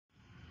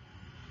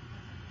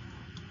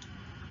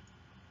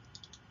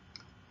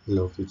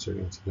Hello future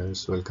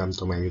engineers, welcome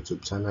to my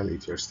YouTube channel.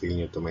 If you're still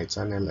new to my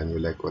channel and you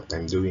like what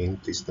I'm doing,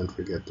 please don't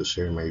forget to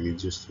share my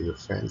videos to your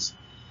friends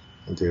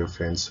and to your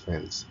friends'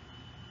 friends.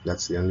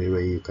 That's the only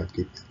way you can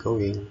keep it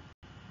going,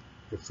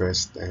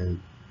 refreshed and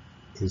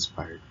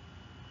inspired.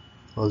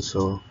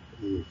 Also,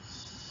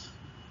 if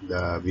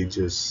the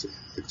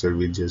lecture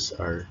videos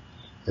are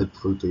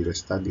helpful to your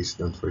studies,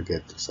 don't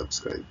forget to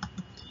subscribe.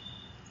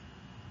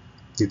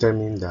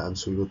 Determine the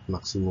absolute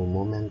maximum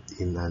moment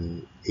in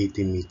an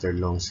 18-meter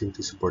long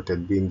simply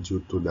supported beam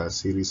due to the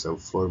series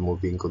of 4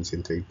 moving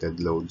concentrated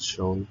loads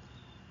shown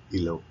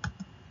below.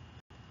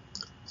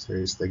 So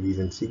here's the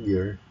given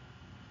figure.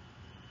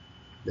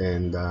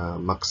 Then the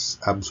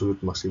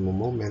absolute maximum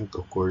moment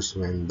occurs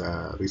when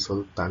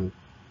the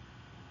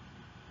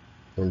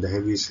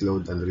heaviest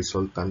load and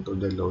resultant of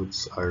the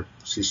loads are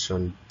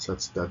positioned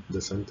such that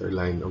the center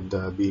line of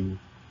the beam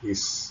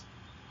is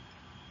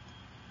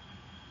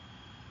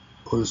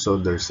also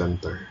their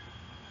center.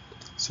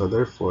 So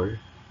therefore,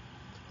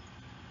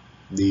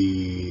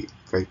 the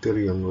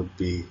criterion would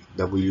be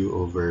W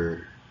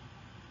over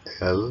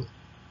L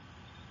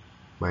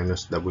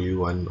minus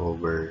W1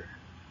 over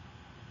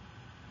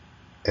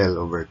L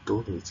over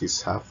 2, which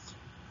is half,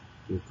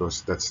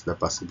 because that's the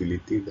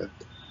possibility that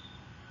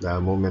the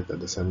moment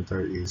at the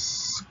center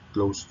is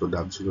close to the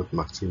absolute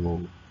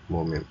maximum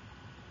moment.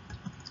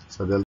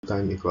 So delta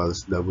M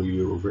equals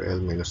W over L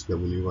minus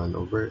W1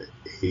 over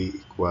A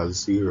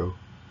equals 0,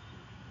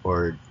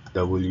 or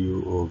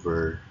W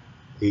over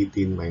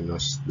 18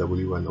 minus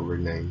W1 over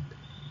 9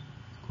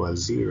 equals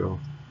 0,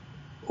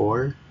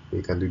 or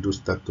we can reduce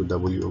that to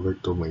W over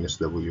 2 minus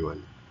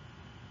W1.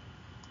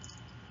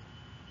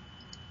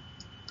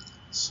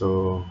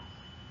 So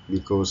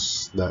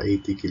because the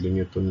 80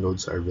 kilonewton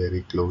loads are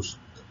very close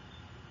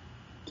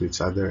to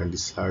each other, and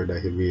these are the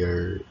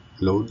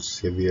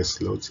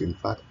heaviest loads in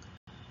fact,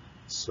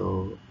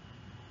 so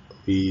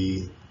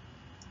we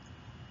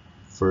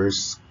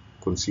first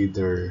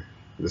consider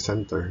the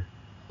center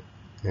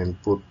and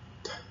put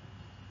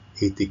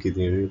 80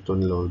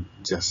 kilonewton load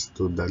just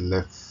to the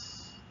left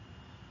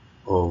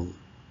of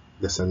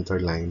the center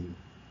line,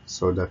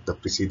 so that the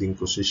preceding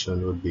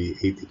position would be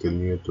 80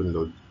 kilonewton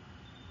load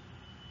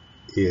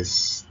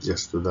is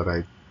just to the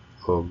right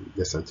of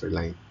the center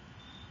line.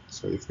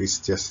 So if it's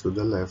just to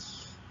the left,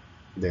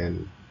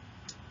 then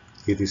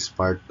it is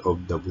part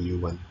of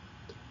W1.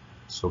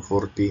 So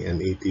 40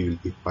 and 80 will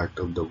be part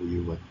of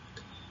W1.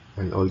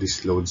 And all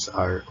these loads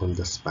are on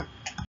the span.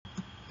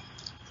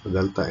 So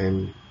delta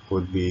M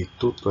would be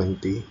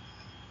 220.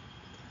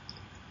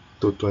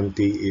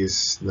 220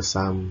 is the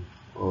sum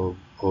of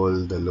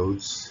all the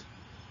loads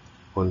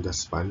on the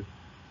span,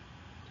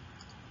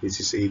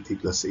 which is 80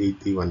 plus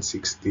 80,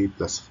 160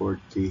 plus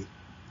 40,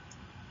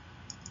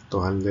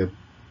 200.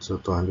 So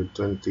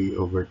 220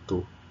 over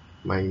 2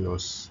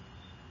 minus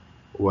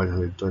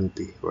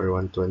 120, where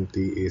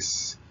 120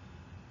 is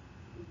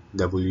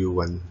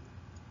W1,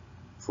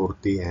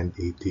 40 and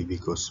 80,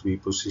 because we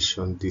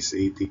positioned this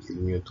 80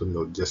 kilonewton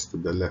load just to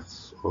the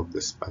left of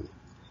the span,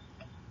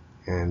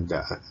 and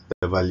the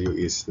value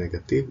is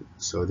negative.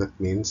 So that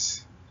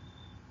means,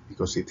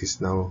 because it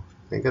is now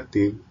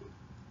negative,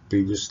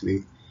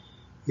 previously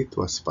it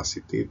was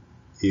positive.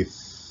 If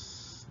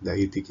the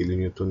 80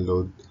 kilonewton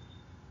load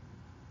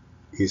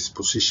is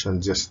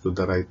positioned just to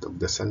the right of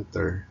the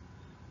center,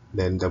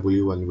 then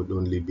W1 would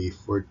only be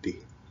 40.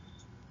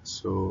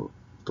 So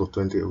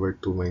 220 over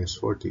 2 minus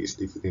 40 is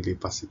definitely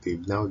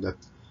positive. Now that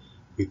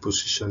we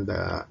position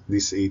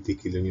this 80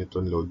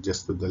 kilonewton load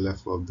just to the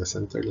left of the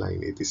center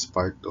line, it is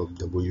part of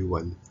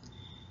W1.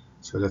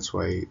 So that's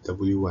why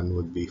W1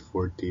 would be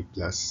 40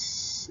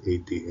 plus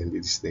 80, and it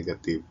is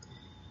negative.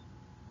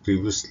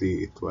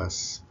 Previously, it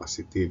was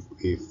positive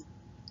if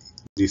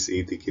this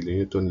 80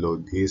 kilonewton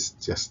load is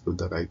just to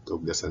the right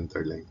of the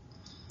center line.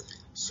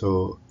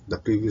 So the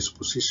previous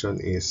position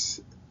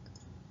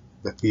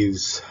that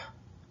gives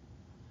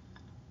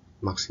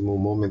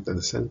maximum moment at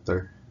the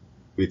center,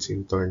 which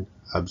in turn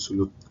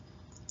absolute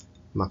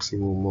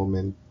maximum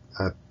moment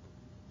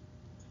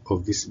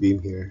of this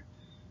beam here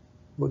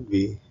would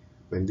be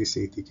when this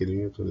 80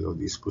 kilonewton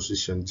load is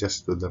positioned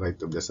just to the right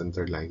of the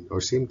center line,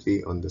 or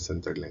simply on the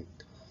center line.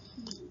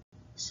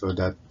 So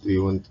that we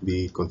won't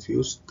be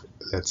confused,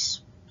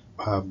 let's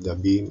have the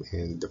beam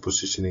and the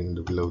positioning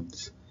of the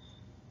loads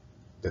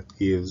that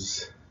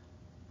gives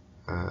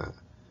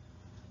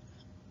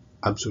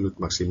absolute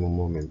maximum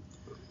moment.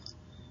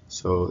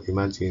 So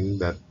imagine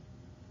that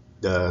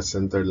the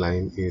center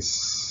line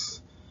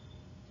is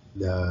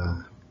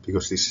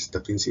because this is the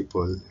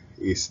principal,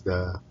 is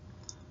the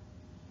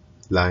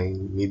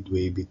line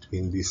midway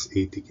between this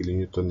 80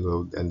 kilonewton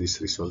load and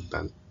this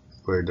resultant,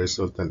 where the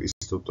resultant is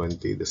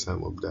 220, the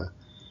sum of the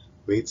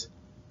weights.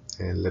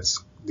 And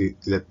let's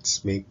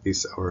make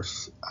this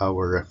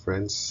our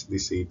reference,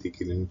 this 80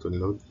 kilonewton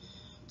load.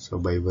 So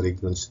by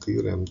Varignon's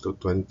theorem,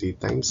 220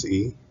 times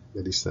E,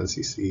 the distance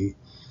is E,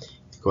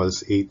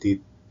 equals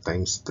 80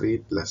 times 3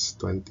 plus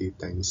 20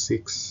 times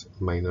 6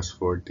 minus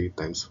 40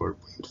 times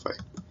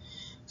 4.5.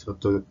 So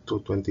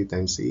 220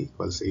 times E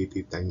equals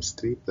 80 times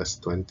 3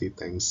 plus 20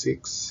 times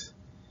 6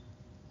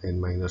 and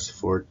minus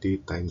 40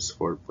 times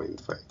 4.5.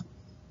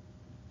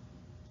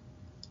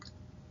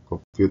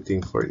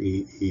 Computing for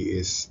E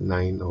is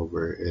 9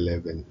 over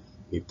 11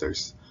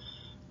 meters.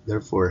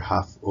 Therefore,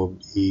 half of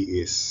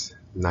E is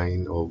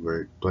 9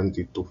 over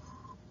 22.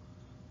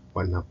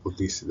 1/2 of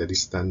this, the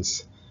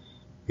distance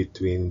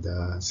between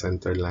the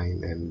center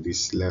line and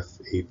this left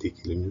 80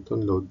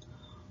 kilonewton load,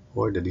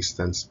 or the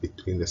distance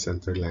between the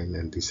center line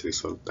and this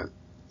resultant.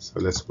 So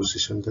let's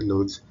position the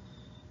loads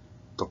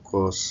to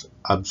cause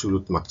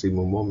absolute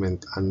maximum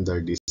moment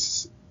under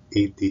this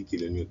 80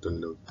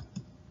 kilonewton load.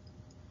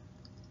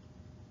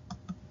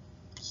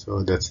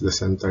 So that's the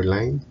center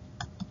line,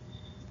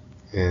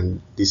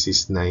 and this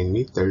is 9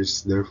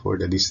 meters. Therefore,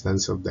 the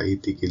distance of the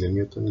 80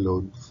 kilonewton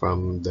load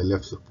from the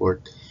left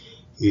support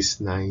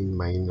is 9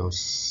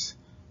 minus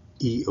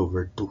E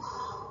over 2.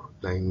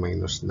 9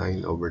 minus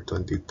 9 over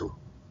 22.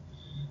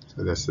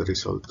 So that's the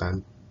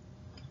resultant.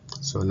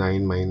 So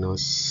 9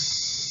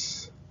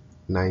 minus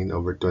 9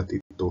 over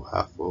 22,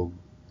 half of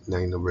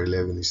 9 over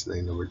 11 is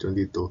 9 over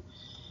 22,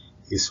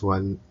 is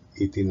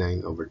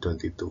 189 over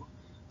 22.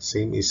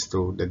 Same is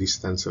true, the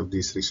distance of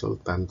this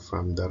resultant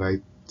from the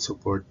right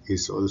support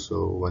is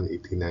also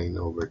 189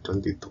 over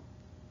 22,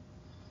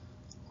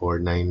 or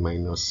 9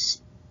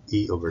 minus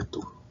E over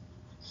 2.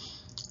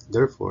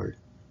 Therefore,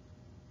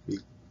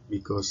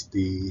 because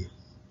the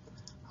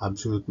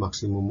absolute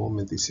maximum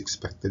moment is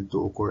expected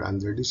to occur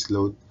under this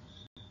load,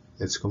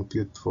 let's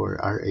compute for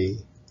RA.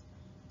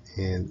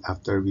 And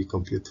after we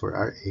compute for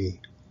RA,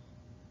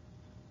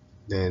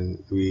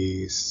 then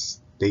we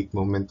take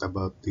moment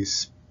about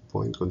this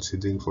point,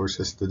 considering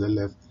forces to the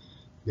left.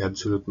 The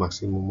absolute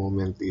maximum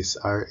moment is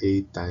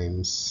RA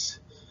times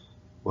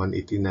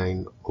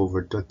 189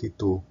 over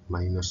 22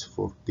 minus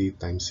 40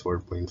 times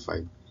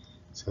 4.5.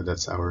 So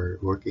that's our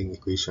working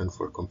equation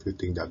for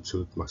computing the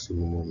absolute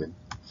maximum moment.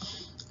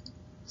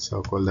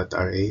 So call that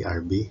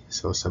RA, RB.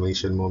 So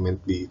summation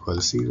moment B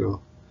equals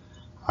 0.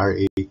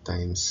 RA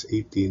times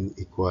 18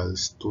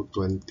 equals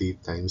 220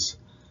 times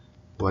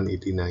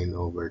 189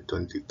 over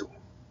 22.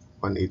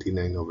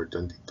 189 over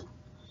 22.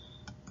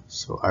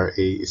 So RA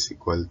is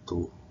equal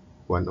to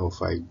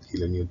 105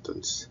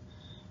 kilonewtons.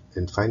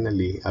 And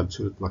finally,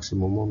 absolute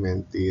maximum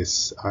moment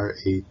is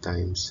RA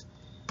times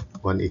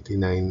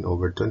 189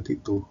 over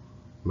 22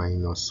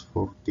 minus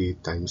 40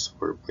 times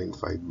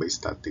 4.5 by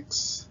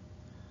statics.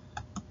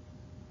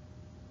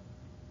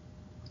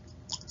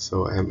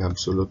 So M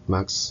absolute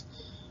max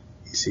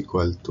is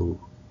equal to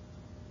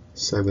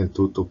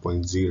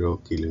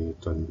 722.0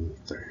 kilonewton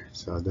meter.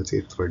 So that's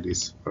it for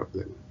this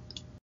problem.